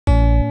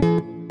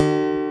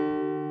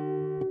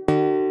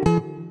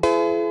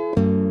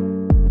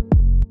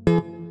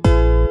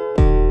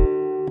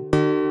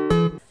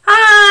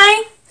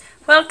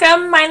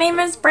my name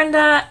is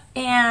Brenda,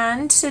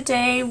 and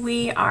today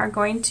we are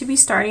going to be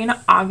starting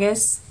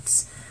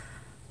August's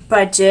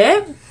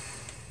budget.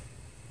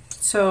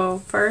 So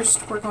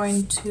first we're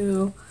going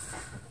to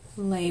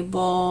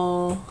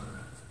label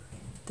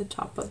the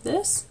top of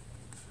this.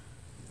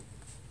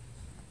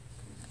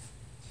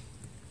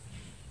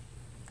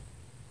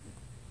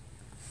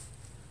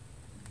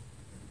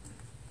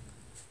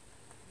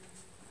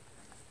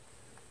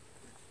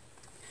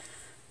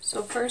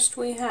 So first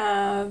we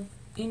have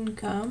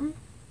income.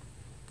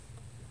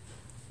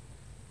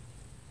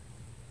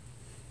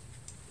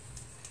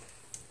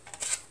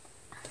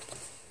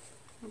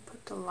 I'll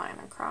put the line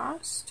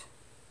across.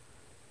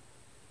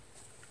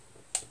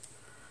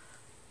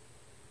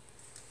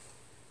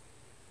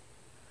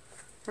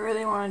 I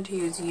really wanted to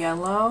use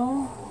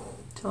yellow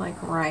to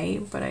like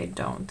write, but I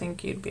don't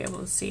think you'd be able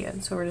to see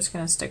it. So we're just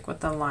going to stick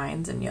with the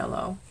lines in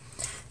yellow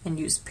and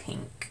use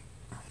pink.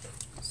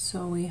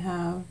 So we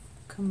have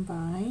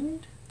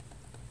combined.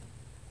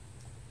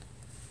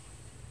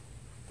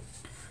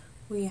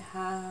 We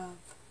have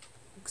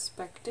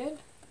expected,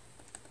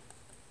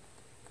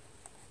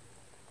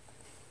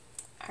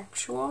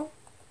 actual,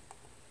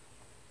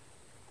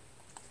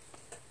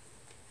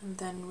 and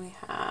then we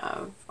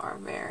have our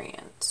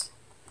variance.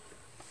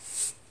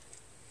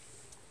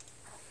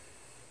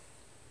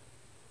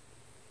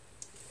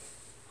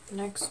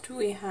 Next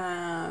we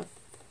have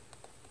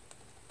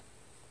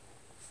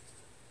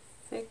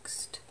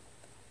fixed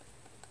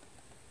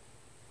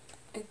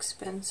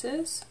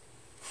expenses.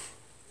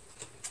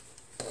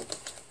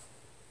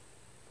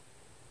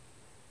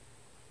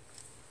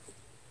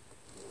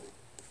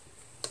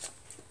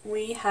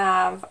 We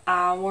have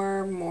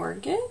our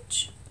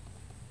mortgage,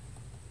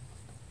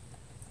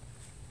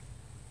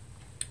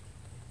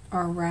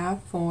 our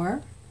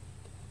RAV4,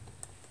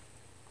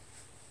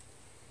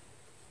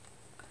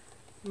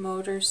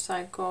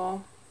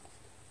 motorcycle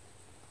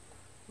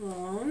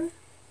loan,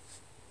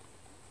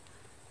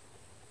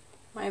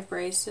 my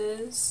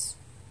braces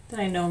that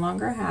I no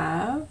longer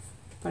have,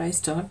 but I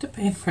still have to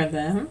pay for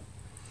them,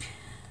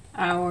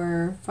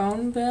 our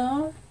phone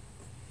bill,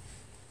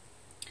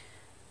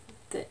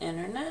 the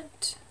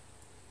internet,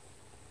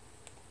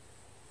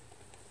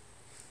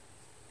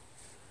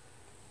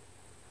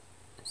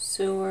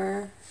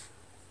 sewer,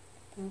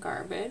 and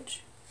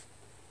garbage,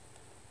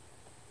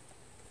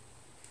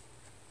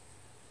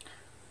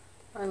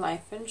 our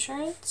life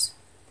insurance,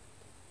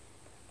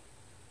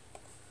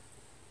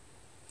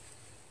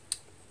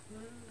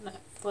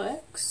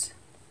 Netflix,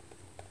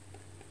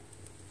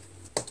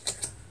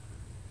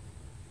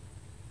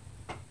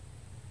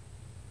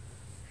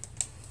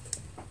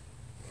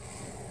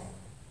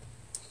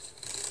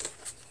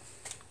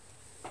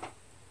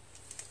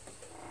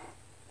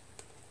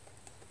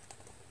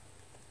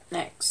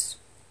 next,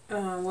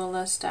 we'll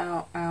list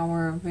out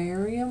our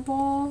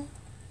variable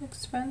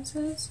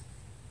expenses.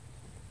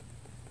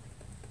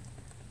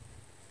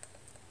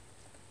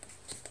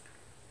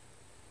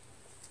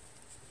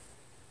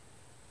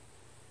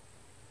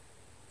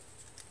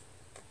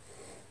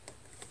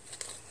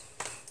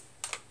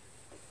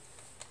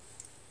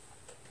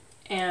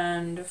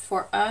 And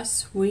for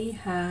us, we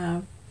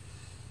have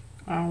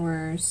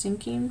our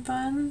sinking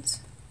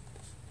funds,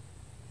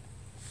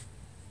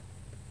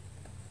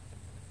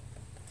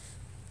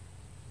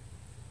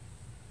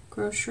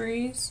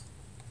 groceries,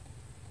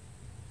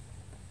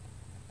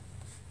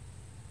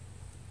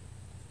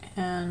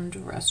 and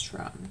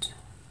restaurant.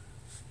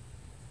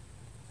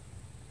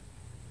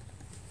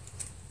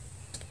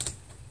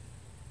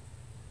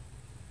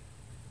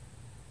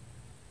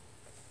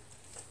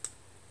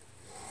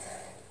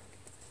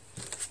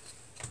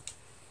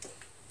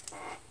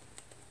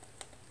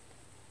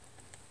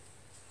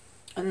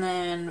 And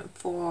then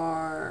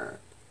for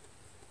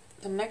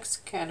the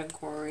next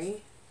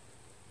category,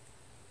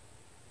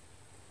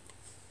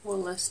 we'll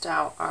list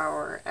out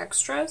our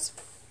extras.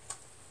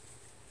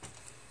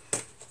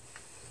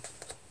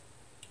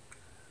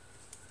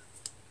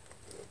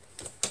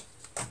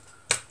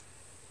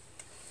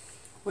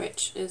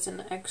 Which is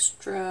an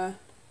extra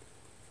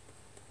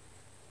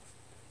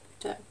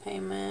debt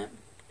payment.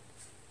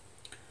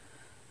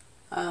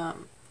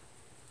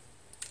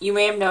 You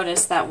may have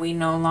noticed that we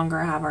no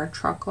longer have our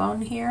truck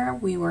loan here.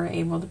 We were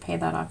able to pay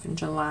that off in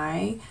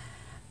July,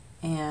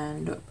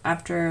 and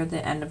after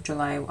the end of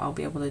July I'll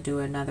be able to do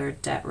another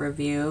debt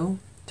review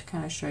to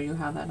kind of show you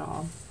how that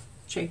all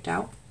shaked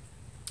out.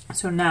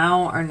 So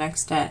now our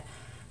next debt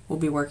we'll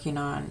be working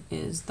on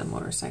is the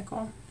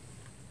motorcycle.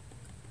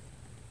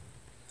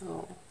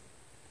 So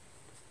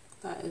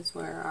that is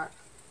where our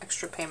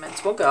extra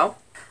payments will go.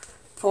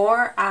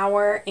 For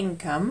our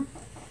income,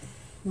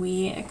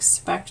 we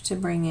expect to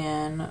bring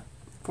in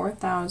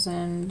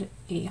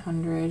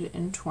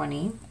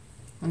 $4,820.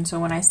 And so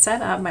when I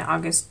set up my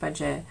August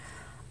budget,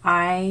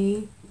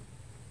 I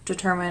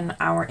determine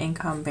our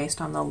income based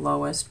on the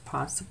lowest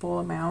possible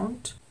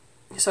amount.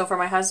 So for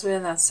my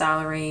husband, that's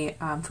salary.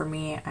 For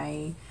me,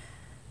 I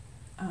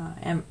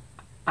am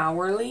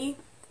hourly.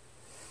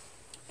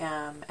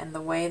 And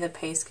the way the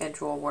pay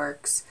schedule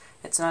works,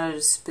 it's not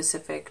a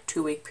specific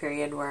 2-week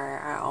period where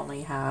I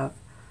only have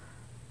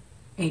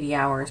 80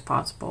 hours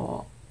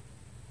possible.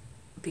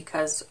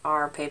 Because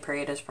our pay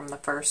period is from the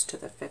 1st to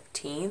the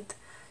 15th,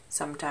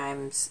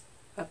 sometimes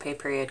a pay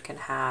period can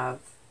have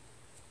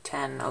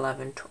 10,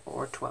 11,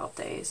 or 12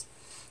 days.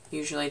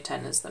 Usually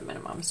 10 is the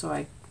minimum, so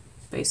I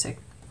base it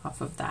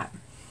off of that.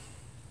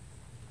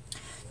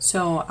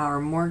 So our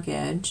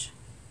mortgage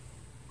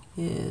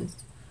is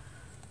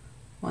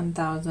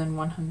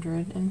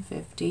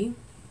 $1,150.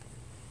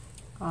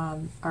 Our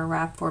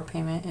RAV4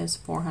 payment is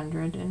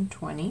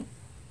 $420.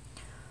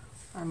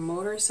 Our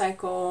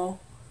motorcycle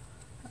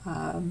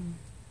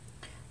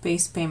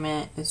base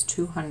payment is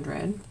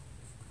 $200.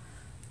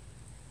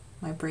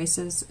 My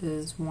braces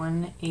is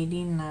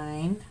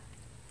 $189.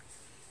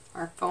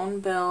 Our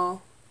phone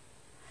bill,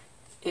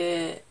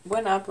 it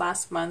went up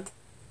last month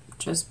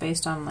just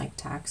based on like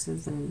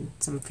taxes and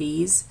some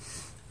fees.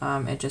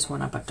 It just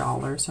went up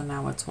 $1, so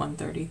now it's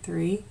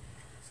 $133.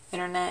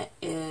 Internet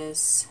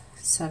is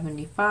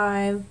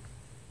 $75.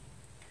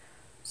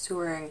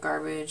 Sewer and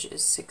garbage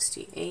is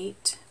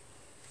 $68.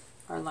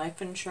 Our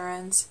life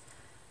insurance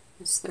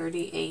is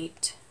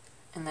 $38,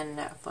 and then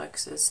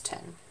Netflix is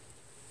 $10.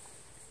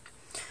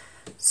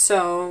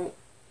 So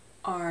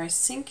our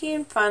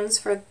sinking funds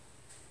for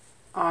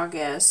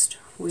August,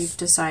 we've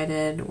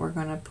decided we're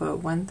going to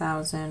put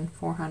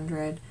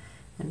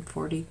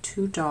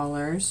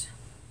 $1,442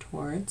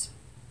 towards.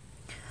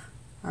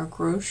 Our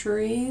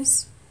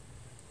groceries,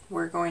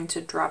 we're going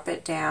to drop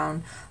it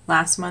down.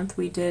 Last month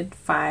we did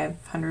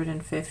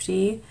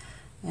 $550,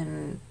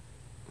 and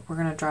we're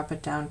going to drop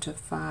it down to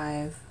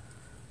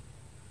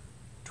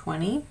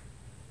 $520.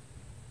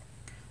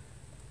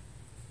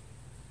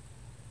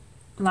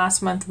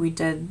 Last month we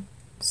did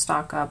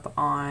stock up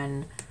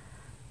on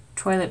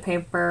toilet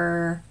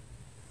paper,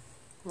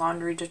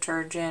 laundry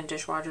detergent,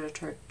 dishwasher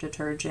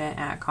detergent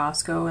at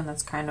Costco, and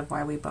that's kind of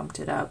why we bumped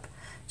it up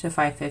to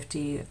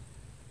 $550.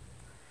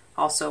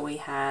 Also, we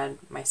had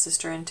my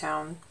sister in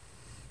town.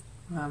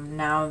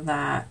 Now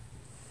that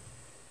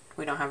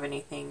we don't have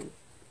anything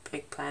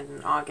big planned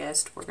in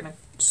August, we're going to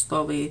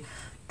slowly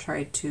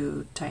try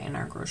to tighten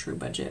our grocery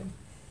budget.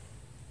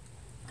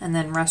 And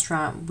then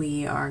restaurant,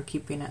 we are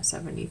keeping at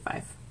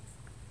 $75.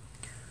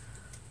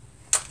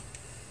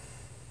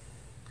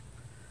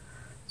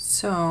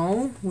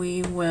 So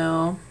we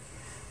will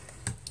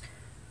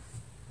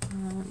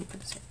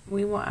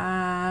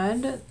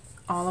add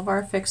all of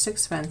our fixed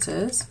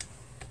expenses.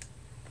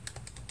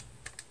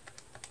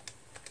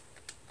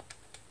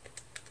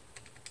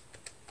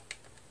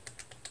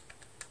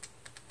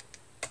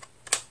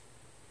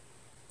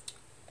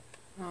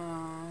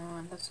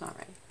 That's not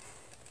right.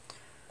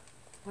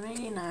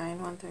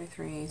 189,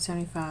 133,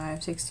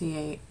 75,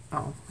 68.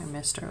 Oh, I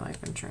missed our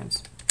life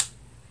insurance.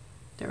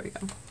 There we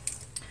go.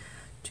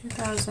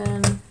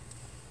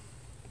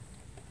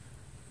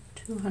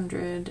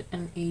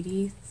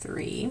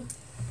 2,283.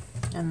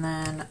 And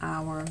then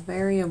our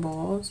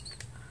variables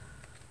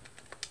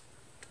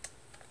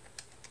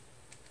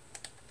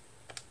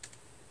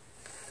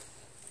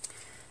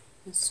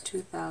is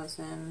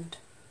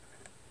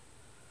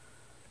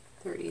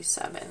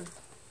 2,037.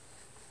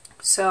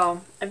 So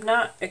I've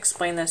not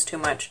explained this too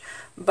much,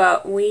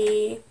 but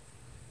we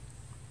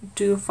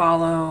do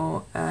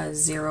follow a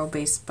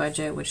zero-based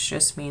budget, which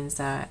just means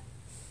that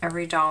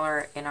every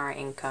dollar in our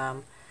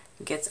income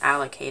gets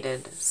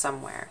allocated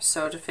somewhere.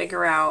 So to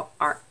figure out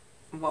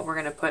what we're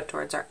going to put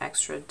towards our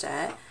extra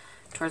debt,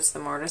 towards the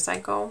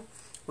motorcycle,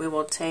 we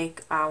will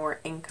take our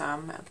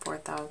income at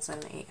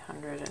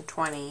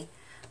 $4,820,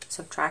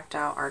 subtract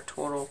out our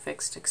total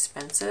fixed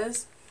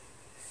expenses,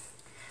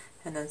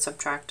 and then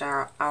subtract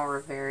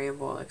our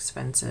variable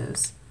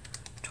expenses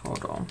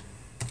total.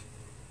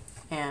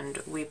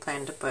 And we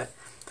plan to put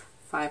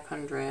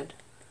 $500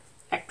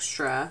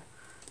 extra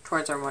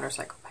towards our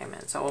motorcycle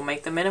payment. So we'll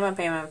make the minimum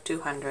payment of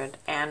 $200,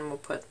 and we'll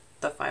put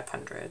the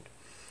 $500.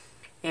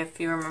 If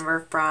you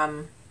remember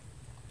from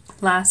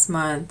last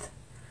month,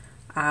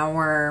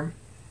 our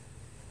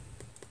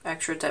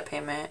extra debt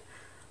payment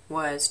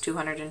was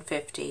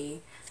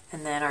 $250,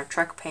 and then our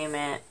truck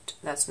payment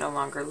that's no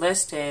longer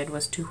listed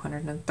was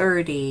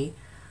 $230.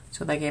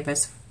 So that gave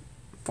us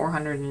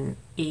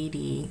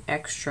 $480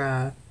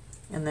 extra,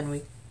 and then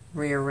we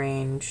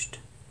rearranged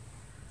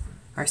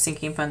our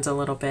sinking funds a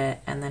little bit,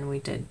 and then we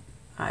did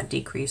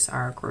decrease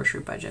our grocery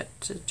budget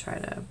to try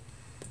to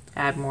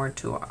add more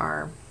to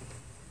our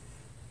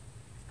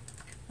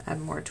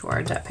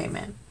debt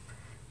payment.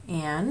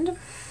 And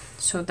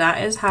so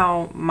that is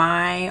how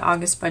my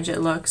August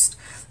budget looks.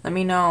 Let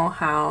me know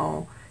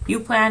how you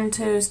plan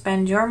to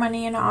spend your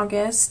money in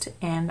August,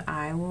 and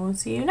I will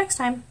see you next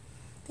time.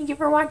 Thank you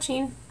for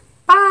watching.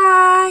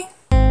 Bye!